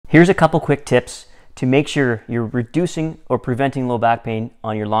Here's a couple quick tips to make sure you're reducing or preventing low back pain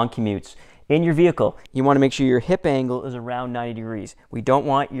on your long commutes. In your vehicle, you want to make sure your hip angle is around 90 degrees. We don't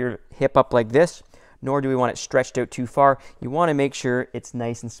want your hip up like this, nor do we want it stretched out too far. You want to make sure it's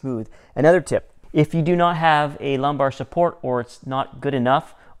nice and smooth. Another tip, if you do not have a lumbar support, or it's not good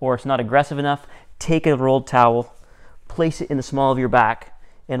enough, or it's not aggressive enough, take a rolled towel, place it in the small of your back,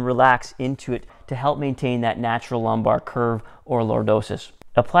 and relax into it to help maintain that natural lumbar curve or lordosis.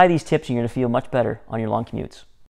 Apply these tips and you're going to feel much better on your long commutes.